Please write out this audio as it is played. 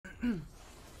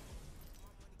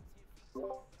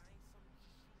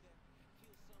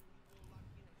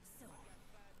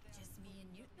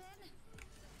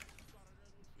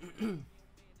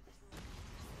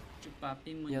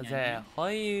Yeah, there. How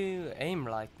you aim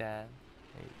like that?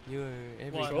 You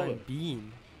every time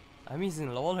beam. I'm using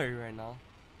roller right now.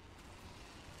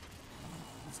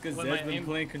 It's because Zed's been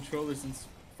playing controller since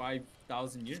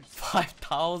 5,000 years.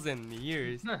 5,000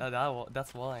 years.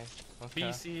 That's why. Okay.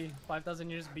 BC. 5,000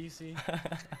 years BC.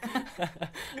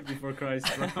 Before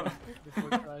Christ, bro. Before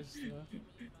Christ, yeah.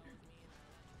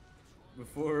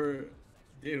 Before,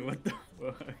 dude, what the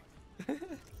fuck?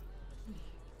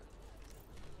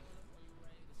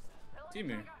 Team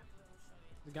here.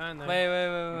 The guy in there. Wait.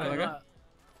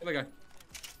 Other guy.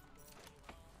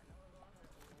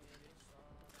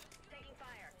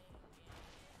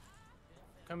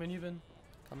 Come in, even.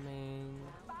 Coming.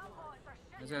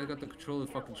 This guy got the controller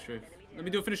fucking strafe. Let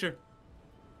me do a finisher.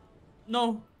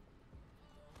 No.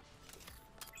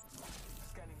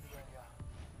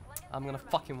 I'm gonna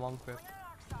fucking one quick.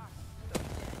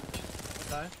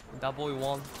 Okay. That boy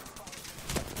won.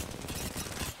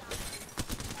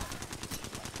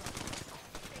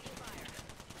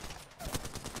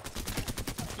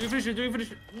 Do a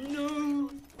finisher. No.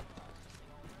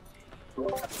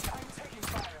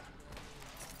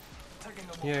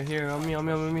 Here, on me.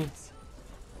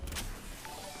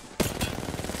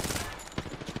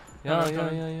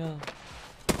 Yeah.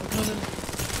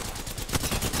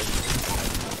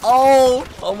 Oh,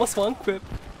 almost one quip.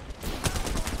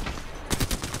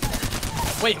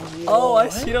 Wait. Oh, I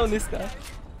shit on this guy.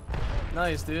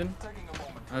 Nice, dude.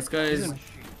 This guy is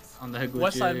on the head glitch.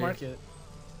 West side market.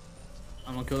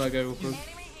 I'm gonna kill that guy real quick.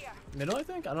 Middle, I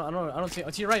think. I don't see.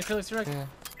 Oh, to your right, Crylix, to your right. Yeah.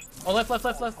 Oh, left. What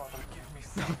the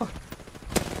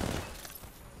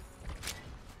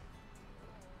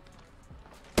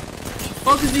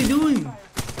fuck is he doing?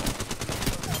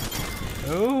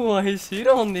 Oh, I shit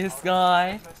on this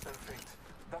guy.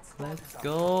 Let's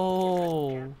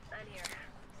go.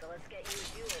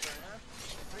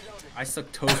 I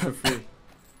suck toast for free.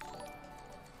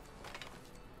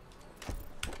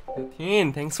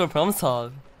 Teen, thanks for problem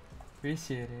solve.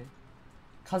 Appreciate it.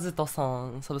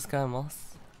 Kazuto-san, subscribeま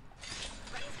す.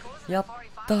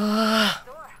 Yatta!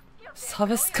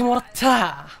 Subscribe もらっ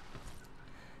た!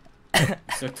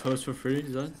 Suck toast for free,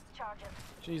 is that?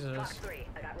 Jesus.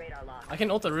 I can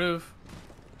ult the roof.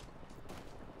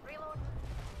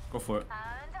 Go for it.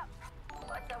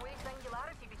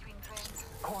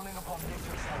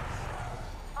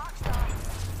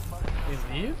 Is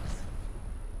he?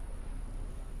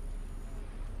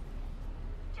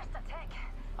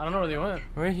 I don't know where they went.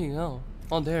 Where'd he go?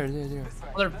 Oh, there. Oh,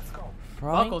 they're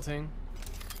buckling.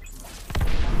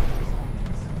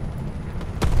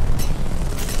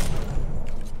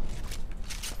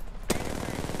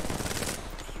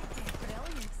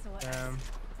 Damn.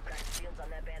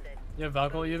 You have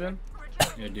Valkyrie even?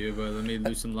 Yeah, dude, but let me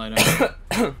lose some light out.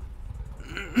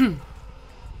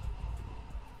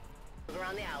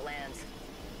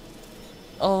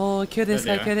 Oh, kill this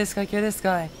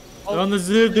guy. They're on the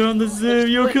zip,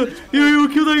 Yo, kill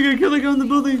that guy on the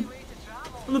building.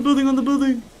 On the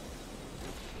building.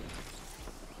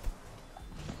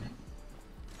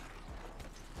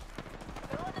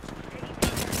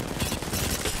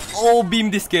 Oh, beam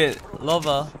this kid.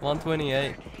 Lava,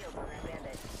 128.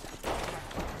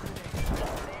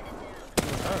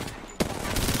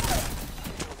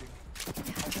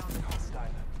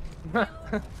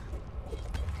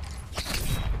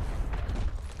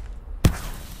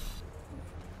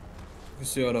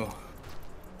 Zero.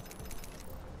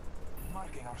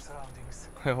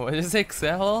 What is it,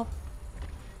 Xehol?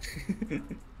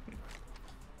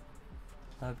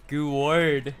 A good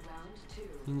word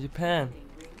in Japan.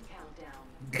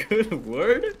 Good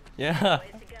word? Yeah.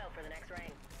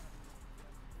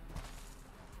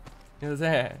 What's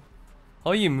that?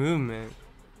 How you move, man?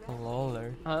 A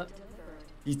loller.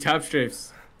 You tap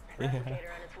strafes. Yeah.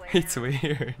 It's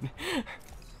weird.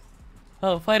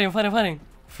 Oh, fighting.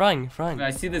 Frying. Wait,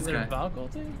 I see this guy. Wait,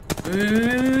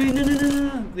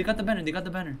 No. They got the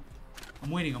banner. I'm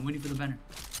waiting for the banner.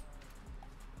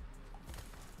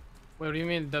 Wait, what do you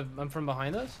mean? I'm from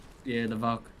behind us? Yeah, the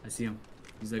Valk. I see him.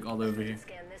 He's like all over here.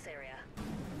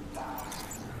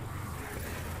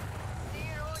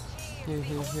 Here.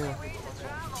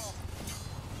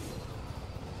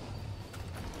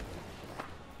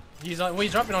 He's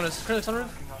dropping on us. Crylix on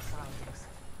roof.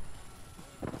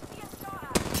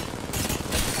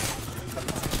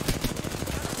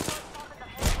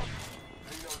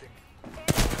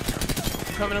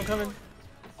 I'm coming.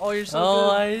 Oh, you're so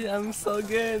good. I'm so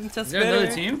good. Just Is there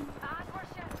another team?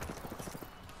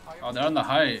 Oh, they're on the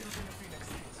height.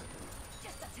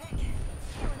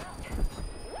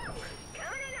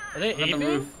 Are they They're on the aping?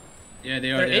 roof. Yeah,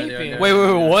 they are. They're They are, aping. Wait,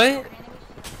 what?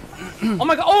 Oh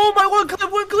my god! Oh my one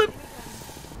clip! One clip!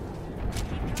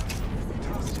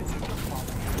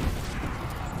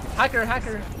 Hacker!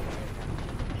 Hacker!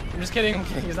 I'm just kidding. I'm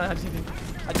kidding. He's not cheating.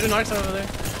 I did an arc over there.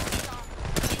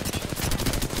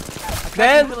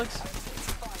 Then.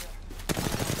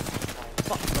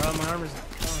 Fuck, bro, my armor's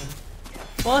gone.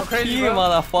 Fuck crazy, you, bro.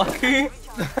 motherfucker.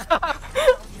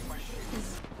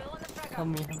 Help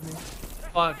me.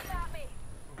 Fuck.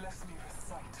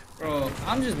 Bro,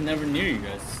 I'm just never near you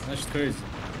guys. That's crazy.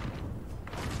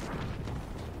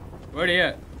 Where are they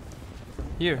at?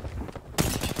 Here.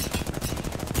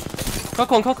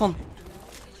 Cock on.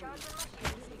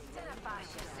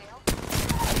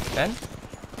 Ben?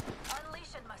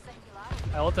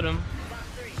 I ulted him.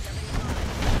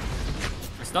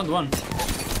 I stunned one.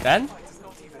 Ben?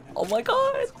 Oh my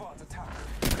god!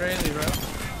 Crazy, bro.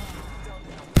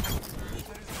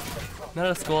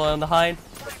 Another skull on the hide.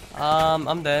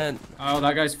 I'm dead. Oh,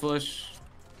 that guy's flush.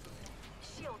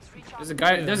 There's a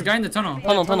guy in the tunnel.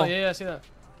 Tunnel. Yeah, I see that.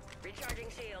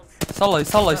 Solo,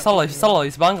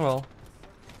 it's bankroll.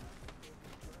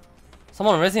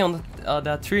 Someone resing on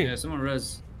that tree. Yeah, someone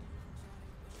res.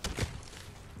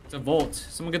 It's a vault.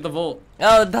 Someone get the vault.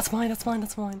 Oh, that's mine.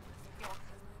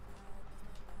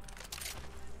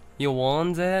 You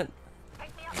want it?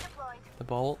 The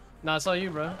bolt? Nah, it's all you,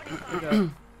 bro.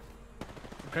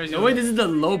 Crazy. No, wait, this is the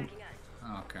low.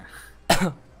 Oh, okay.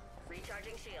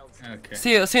 Okay.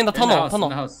 See you in the tunnel. In the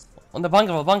house. On the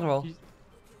bankroll. You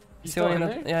See still you in in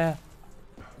there? the, yeah.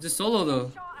 Just solo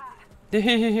though.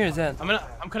 Here, Zed.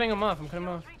 I'm cutting him off. I'm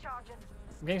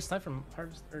getting sniped from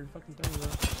harvest or fucking thing, bro.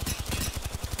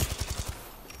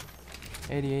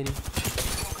 80.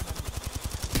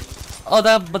 Oh,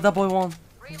 that boy won.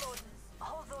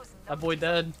 That boy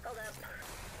dead.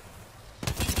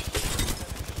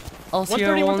 Oh,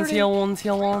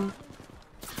 CL1.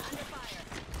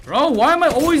 Bro, why am I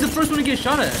always the first one to get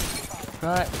shot at?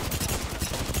 Right.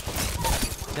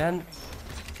 Then.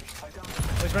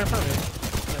 Oh, he's right in front of me.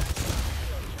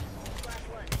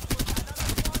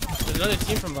 There's another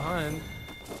team from behind.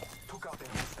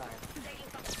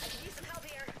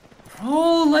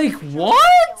 Bro, like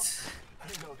what?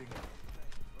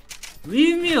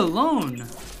 Leave me alone.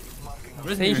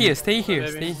 Stay here.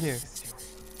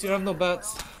 Dude, I have no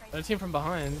bats. Another team from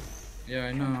behind. Yeah,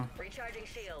 I know. Recharging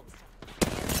shields.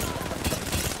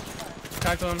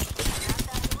 Cracked one.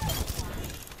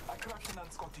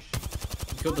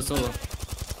 Killed the solo.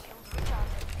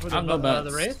 Who's I'm no bats.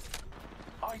 the Wraith?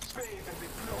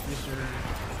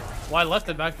 Well, I left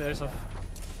it back there, so.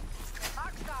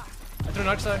 I threw an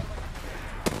arc side.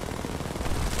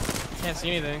 Can't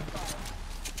see anything.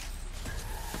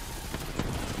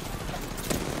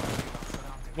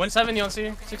 170 on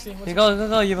C, 60. You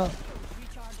go, Eva.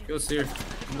 Kill Seer.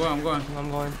 I'm going.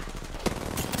 I'm going.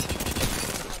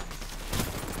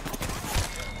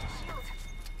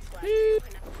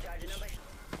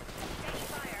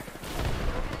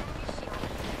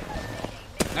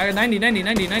 I got 90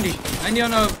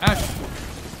 on Ash.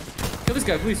 Kill this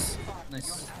guy, please.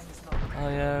 Nice. Oh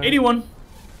yeah. 81.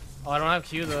 Oh, I don't have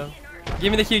Q though.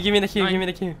 Give me the Q.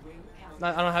 No,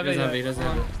 I don't have He it doesn't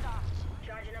yet. have it.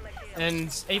 In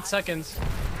 8 seconds.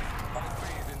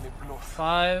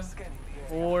 5,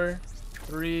 4,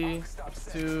 3,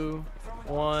 2,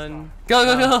 1.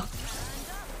 Go.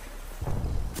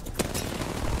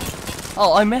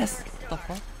 Oh, I missed. What the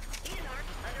fuck?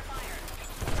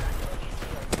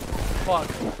 Fuck.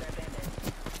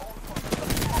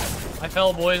 I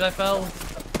fell, boys. I fell.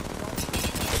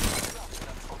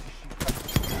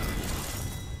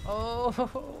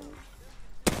 Oh.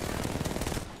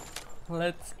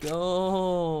 Let's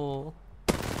go.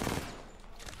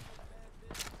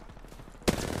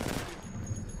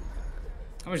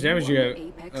 How much damage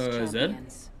you got, Zed?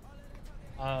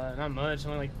 Not much.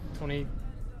 Only like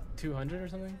 2,200 or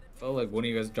something. Felt like one of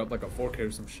you guys dropped like a 4K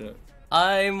or some shit.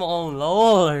 I'm on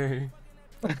lower.